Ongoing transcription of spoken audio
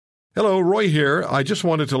Hello, Roy here. I just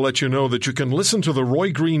wanted to let you know that you can listen to The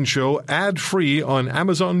Roy Green Show ad-free on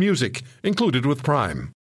Amazon Music, included with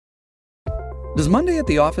Prime. Does Monday at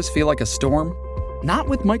the office feel like a storm? Not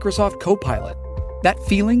with Microsoft Copilot. That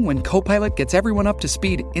feeling when Copilot gets everyone up to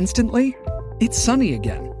speed instantly? It's sunny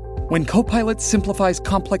again. When Copilot simplifies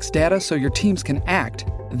complex data so your teams can act,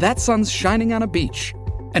 that sun's shining on a beach.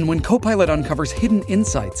 And when Copilot uncovers hidden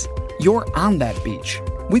insights, you're on that beach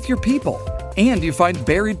with your people. And you find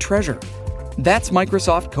buried treasure. That's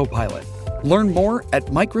Microsoft Copilot. Learn more at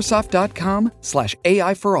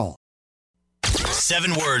Microsoft.com/AI for all.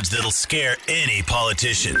 7 words that'll scare any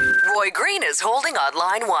politician. Roy Green is holding on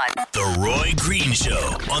line 1. The Roy Green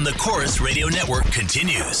Show on the Chorus Radio Network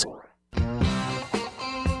continues.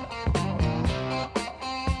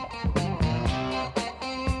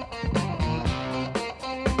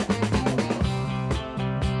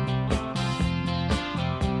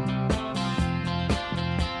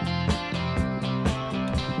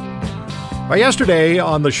 Yesterday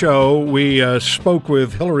on the show, we spoke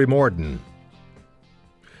with Hillary Morden,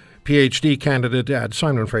 PhD candidate at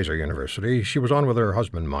Simon Fraser University. She was on with her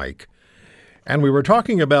husband, Mike. And we were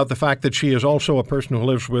talking about the fact that she is also a person who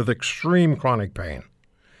lives with extreme chronic pain,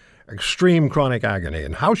 extreme chronic agony,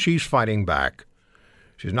 and how she's fighting back.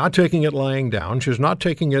 She's not taking it lying down. She's not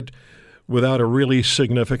taking it without a really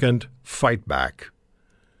significant fight back.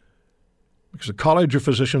 Because the College of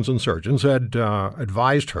Physicians and Surgeons had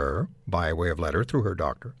advised her, by way of letter through her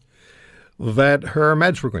doctor, that her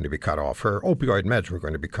meds were going to be cut off, her opioid meds were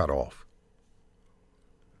going to be cut off.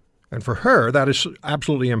 And for her, that is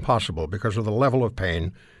absolutely impossible because of the level of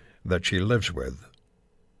pain that she lives with.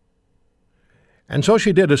 And so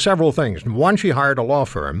she did several things. One, she hired a law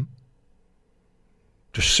firm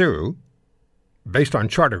to sue based on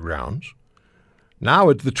charter grounds.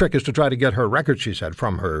 Now the trick is to try to get her records, she said,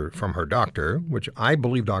 from her doctor, which I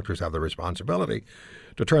believe doctors have the responsibility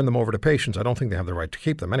to turn them over to patients. I don't think they have the right to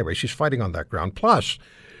keep them. Anyway, she's fighting on that ground. Plus,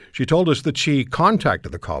 she told us that she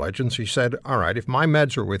contacted the college and she said, all right, if my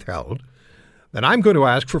meds are withheld, then I'm going to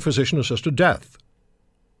ask for physician-assisted death.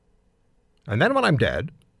 And then when I'm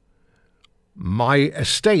dead, my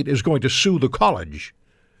estate is going to sue the college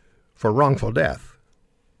for wrongful death.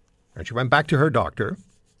 And she went back to her doctor.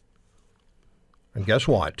 And guess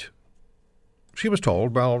what? She was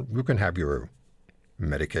told, well, you can have your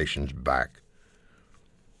medications back.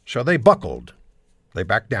 So they buckled. They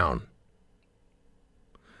backed down.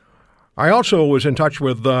 I also was in touch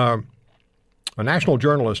with a national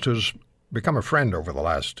journalist who's become a friend over the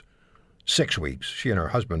last 6 weeks. She and her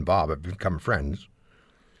husband, Bob, have become friends.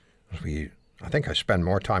 I think I spend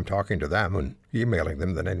more time talking to them and emailing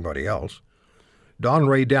them than anybody else. Don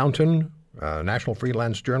Ray Downton, a national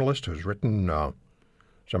freelance journalist who's written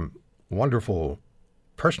some wonderful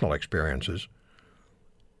personal experiences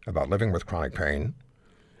about living with chronic pain.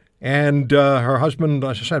 And her husband,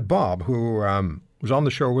 as I said, Bob, who was on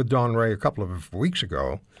the show with Don Ray a couple of weeks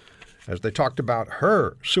ago, as they talked about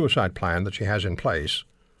her suicide plan that she has in place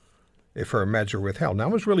if her meds are withheld. Now, I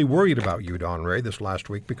was really worried about you, Don Ray, this last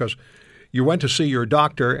week because you went to see your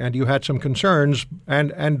doctor and you had some concerns,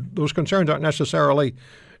 and those concerns aren't necessarily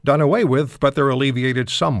done away with, but they're alleviated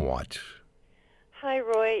somewhat. Hi,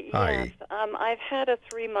 Roy. Hi. Yes, I've had a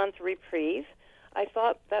 3-month reprieve. I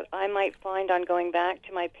thought that I might find on going back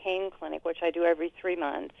to my pain clinic, which I do every 3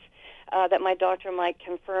 months, that my doctor might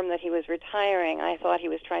confirm that he was retiring. I thought he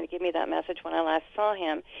was trying to give me that message when I last saw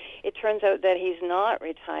him. It turns out that he's not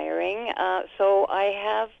retiring, so I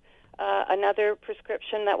have another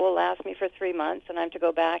prescription that will last me for 3 months, and I'm to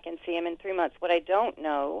go back and see him in 3 months. What I don't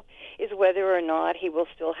know is whether or not he will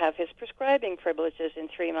still have his prescribing privileges in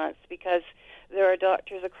 3 months, because there are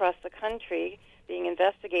doctors across the country being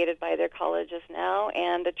investigated by their colleges now,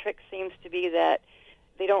 and the trick seems to be that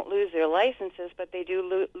they don't lose their licenses, but they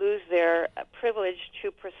do lose their privilege to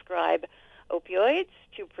prescribe opioids,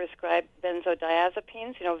 to prescribe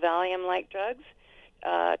benzodiazepines, Valium-like drugs,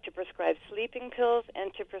 to prescribe sleeping pills,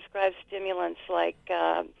 and to prescribe stimulants like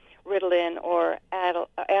Ritalin or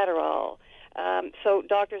Adderall. So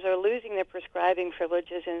doctors are losing their prescribing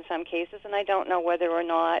privileges in some cases, and I don't know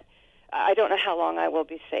how long I will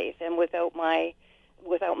be safe. And without my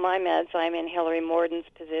meds, I'm in Hillary Morden's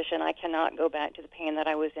position. I cannot go back to the pain that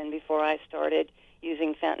I was in before I started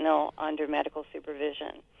using fentanyl under medical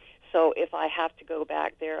supervision. So if I have to go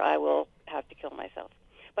back there, I will have to kill myself.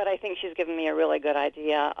 But I think she's given me a really good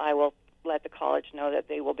idea. I will let the college know that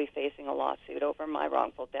they will be facing a lawsuit over my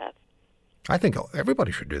wrongful death. I think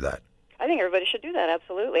everybody should do that. I think everybody should do that,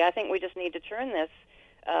 absolutely. I think we just need to turn this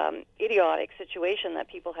idiotic situation that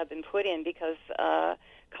people have been put in because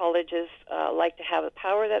colleges like to have the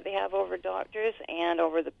power that they have over doctors and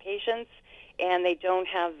over the patients, and they don't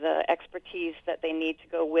have the expertise that they need to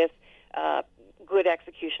go with good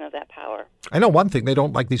execution of that power. I know one thing, they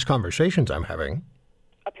don't like these conversations I'm having.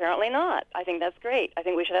 Apparently not. I think that's great. I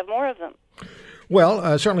think we should have more of them.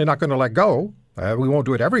 Well, certainly not going to let go. We won't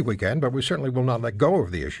do it every weekend, but we certainly will not let go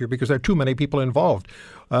of the issue because there are too many people involved.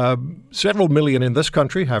 Several million in this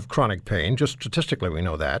country have chronic pain. Just statistically, we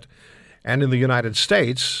know that. And in the United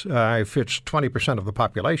States, if it's 20% of the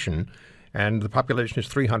population, and the population is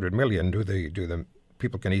 300 million,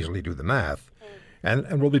 people can easily do the math.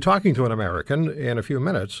 And we'll be talking to an American in a few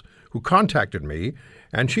minutes who contacted me,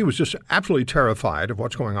 and she was just absolutely terrified of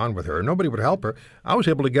what's going on with her. Nobody would help her. I was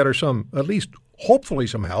able to get her at least hopefully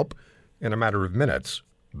some help in a matter of minutes.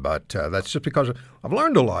 But that's just because I've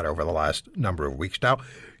learned a lot over the last number of weeks. Now,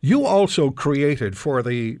 you also created for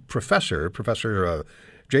the Professor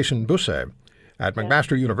Jason Busse at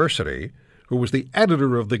McMaster University, who was the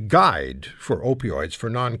editor of the guide for opioids for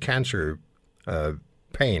non-cancer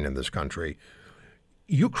pain in this country.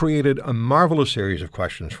 You created a marvelous series of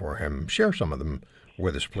questions for him. Share some of them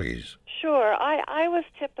with us, please. Sure. I was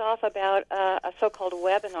tipped off about a so-called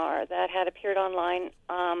webinar that had appeared online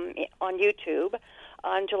on YouTube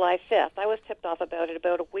on July 5th. I was tipped off about it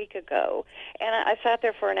about a week ago, and I sat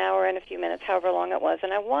there for an hour and a few minutes, however long it was,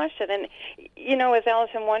 and I watched it. And, as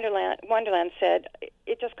Alice in Wonderland said,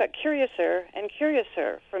 it just got curiouser and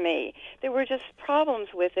curiouser for me. There were just problems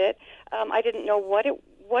with it. I didn't know what it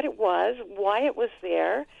was, why it was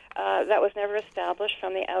there. That was never established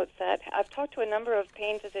from the outset. I've talked to a number of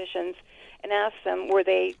pain physicians and asked them, were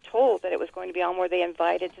they told that it was going to be on? Were they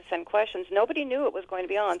invited to send questions? Nobody knew it was going to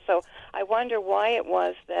be on. So I wonder why it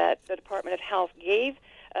was that the Department of Health gave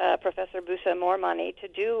Professor Busse more money to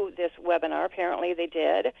do this webinar. Apparently they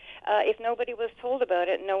did. If nobody was told about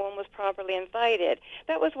it, no one was properly invited.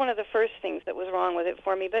 That was one of the first things that was wrong with it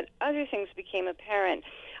for me, but other things became apparent.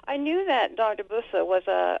 I knew that Dr. Busse was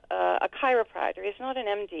a chiropractor. He's not an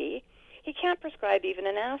MD. He can't prescribe even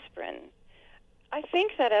an aspirin. I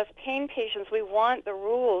think that as pain patients, we want the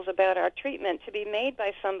rules about our treatment to be made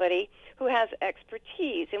by somebody who has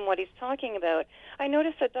expertise in what he's talking about. I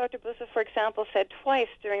noticed that Dr. Busse, for example, said twice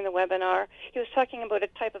during the webinar, he was talking about a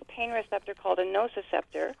type of pain receptor called a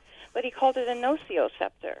nociceptor, but he called it a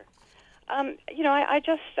nocioceptor.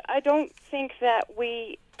 I don't think that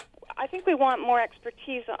I think we want more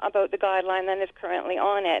expertise about the guideline than is currently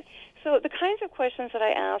on it. So the kinds of questions that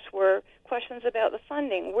I asked were questions about the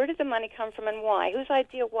funding. Where did the money come from and why? Whose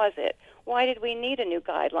idea was it? Why did we need a new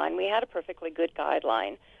guideline? We had a perfectly good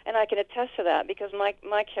guideline, and I can attest to that because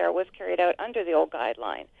my care was carried out under the old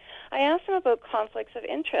guideline. I asked him about conflicts of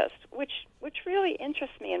interest, which really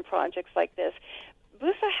interests me in projects like this.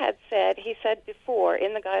 Busse he said before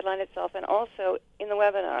in the guideline itself and also in the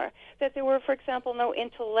webinar that there were, for example, no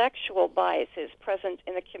intellectual biases present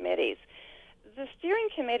in the committees. The steering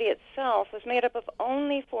committee itself was made up of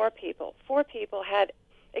only 4 people. 4 people had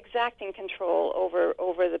exacting control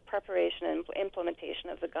over the preparation and implementation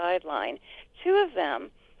of the guideline. 2 of them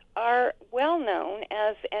are well known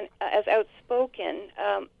as outspoken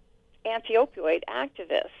anti-opioid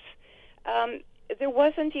activists. There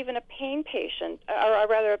wasn't even a pain patient, or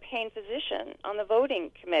rather a pain physician, on the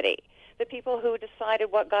voting committee. The people who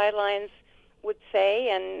decided what guidelines would say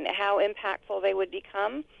and how impactful they would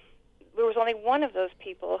become, there was only one of those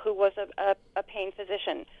people who was a pain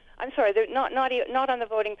physician. I'm sorry, not on the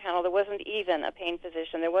voting panel. There wasn't even a pain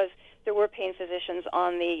physician. There were pain physicians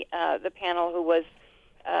on the panel who was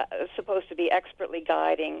supposed to be expertly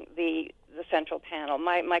guiding the central panel.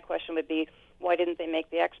 My question would be, why didn't they make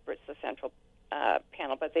the experts the central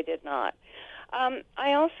panel? But they did not. I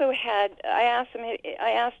asked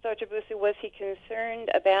Dr. Busse, was he concerned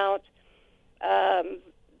about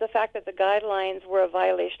the fact that the guidelines were a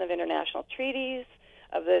violation of international treaties,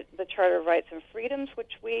 of the Charter of Rights and Freedoms,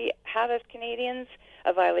 which we have as Canadians,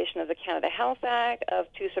 a violation of the Canada Health Act, of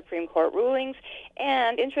 2 Supreme Court rulings,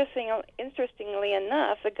 and interestingly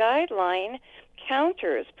enough, the guideline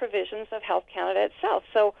counters provisions of Health Canada itself.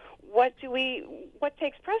 So what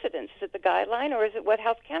takes precedence? Is it the guideline, or is it what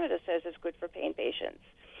Health Canada says is good for pain patients?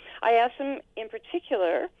 I asked him in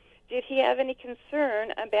particular, did he have any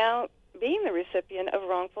concern about being the recipient of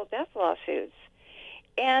wrongful death lawsuits?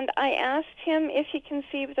 And I asked him if he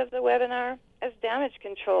conceived of the webinar as damage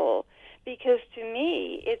control, because to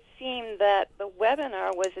me it seemed that the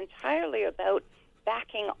webinar was entirely about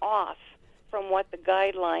backing off from what the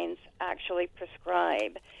guidelines actually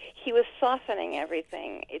prescribe. He was softening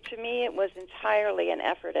everything. To me, it was entirely an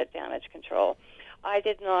effort at damage control. I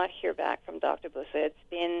did not hear back from Dr. Bussa. It's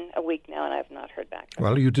been a week now, and I've not heard back from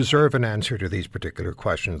him. Well, you deserve an answer to these particular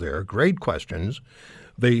questions. They are great questions.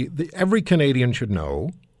 Every Canadian should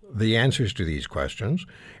know the answers to these questions.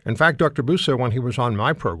 In fact, Dr. Bussa, when he was on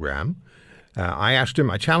my program, I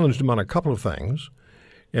challenged him on a couple of things.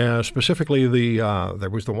 Specifically, there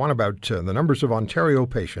was the one about the numbers of Ontario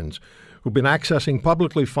patients who've been accessing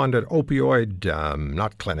publicly funded opioid,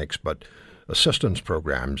 not clinics, but assistance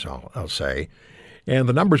programs, I'll say. And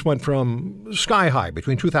the numbers went from sky high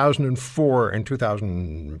between 2004 and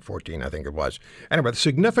 2014, I think it was. Anyway, a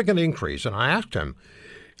significant increase. And I asked him,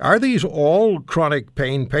 are these all chronic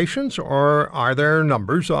pain patients, or are there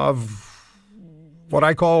numbers of what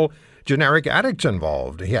I call generic addicts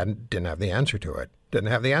involved? He didn't have the answer to it.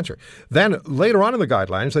 Didn't have the answer. Then later on in the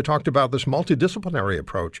guidelines, they talked about this multidisciplinary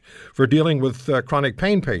approach for dealing with chronic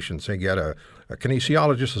pain patients. They get a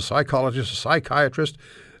kinesiologist, a psychologist, a psychiatrist,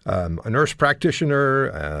 a nurse practitioner,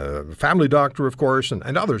 a family doctor, of course,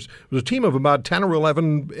 and others. It was a team of about 10 or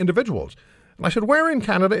 11 individuals. And I said, where in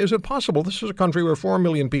Canada is it possible? This is a country where 4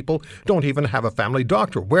 million people don't even have a family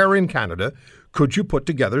doctor. Where in Canada could you put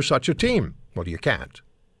together such a team? Well, you can't.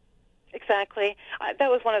 Exactly.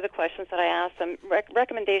 That was one of the questions that I asked them.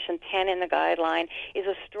 Recommendation 10 in the guideline is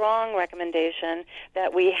a strong recommendation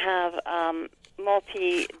that we have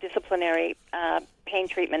multidisciplinary pain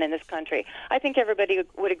treatment in this country. I think everybody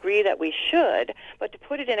would agree that we should, but to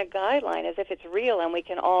put it in a guideline as if it's real and we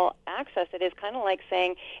can all access it is kind of like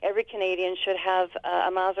saying every Canadian should have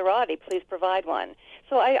a Maserati. Please provide one.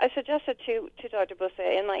 So I suggested to Dr.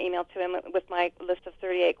 Bussa in my email to him with my list of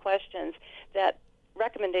 38 questions that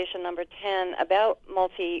recommendation number 10 about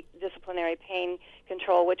multidisciplinary pain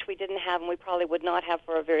control, which we didn't have and we probably would not have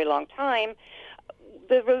for a very long time,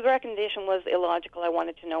 the recommendation was illogical. I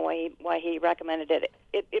wanted to know why he recommended it.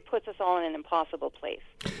 It puts us all in an impossible place.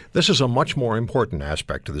 This is a much more important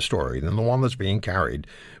aspect of the story than the one that's being carried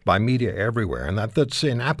by media everywhere, and that's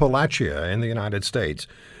in Appalachia in the United States.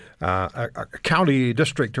 A county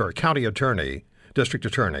district or a county attorney, district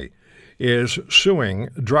attorney, is suing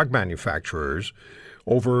drug manufacturers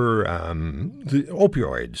over the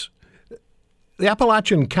opioids. The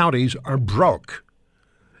Appalachian counties are broke.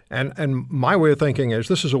 And my way of thinking is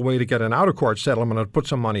this is a way to get an out-of-court settlement and put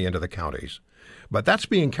some money into the counties. But that's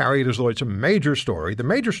being carried as though it's a major story. The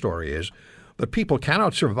major story is that people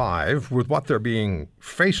cannot survive with what they're being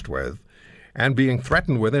faced with and being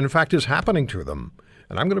threatened with, and in fact is happening to them.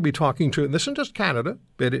 And I'm going to be talking to, this isn't just Canada.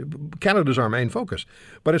 Canada's our main focus,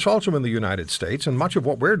 but it's also in the United States. And much of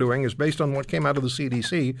what we're doing is based on what came out of the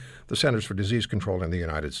CDC, the Centers for Disease Control in the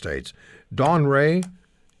United States. Dawn Ray,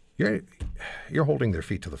 you're holding their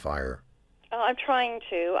feet to the fire. I'm trying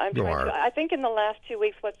to. I think in the last 2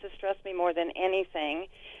 weeks, what's distressed me more than anything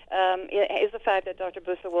is the fact that Dr.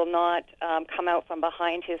 Bussa will not come out from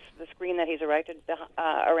behind the screen that he's erected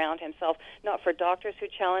around himself. Not for doctors who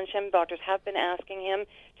challenge him. Doctors have been asking him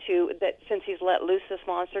that since he's let loose this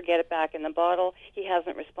monster, get it back in the bottle. He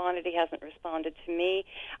hasn't responded. He hasn't responded to me.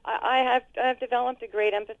 I have developed a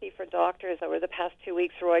great empathy for doctors over the past 2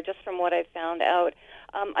 weeks, Roy, just from what I've found out.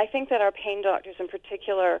 I think that our pain doctors in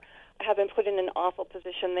particular have been put in an awful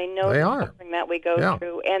position. They know the suffering that we go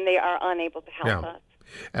through, and they are unable to help us.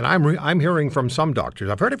 And I'm hearing from some doctors,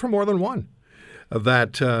 I've heard it from more than one,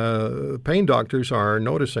 that pain doctors are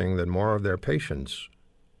noticing that more of their patients,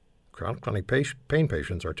 chronic pain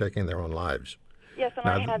patients, are taking their own lives. Yes, and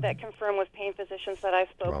I had that confirmed with pain physicians that I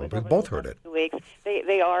spoke with. We've both heard it. 2 weeks.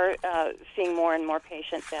 They are seeing more and more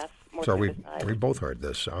patient deaths. So we both heard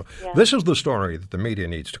this. So this is the story that the media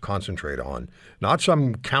needs to concentrate on, not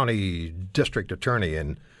some county district attorney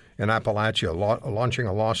in Appalachia launching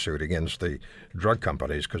a lawsuit against the drug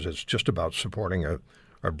companies because it's just about supporting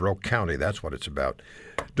a broke county. That's what it's about.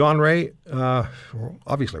 Dawn Ray,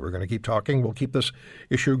 obviously we're going to keep talking. We'll keep this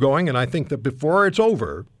issue going, and I think that before it's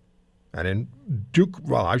over, and in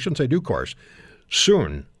I shouldn't say due course,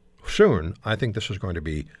 soon, I think this is going to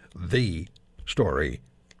be the story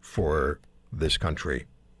for this country.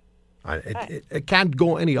 It can't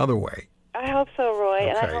go any other way. I hope so, Roy,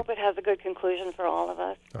 and I hope it has a good conclusion for all of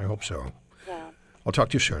us. I hope so. Yeah. I'll talk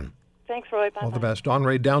to you soon. Thanks, Roy. Bye. All the best. Dawn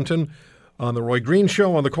Ray Downton on The Roy Green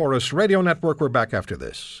Show on the Chorus Radio Network. We're back after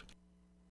this.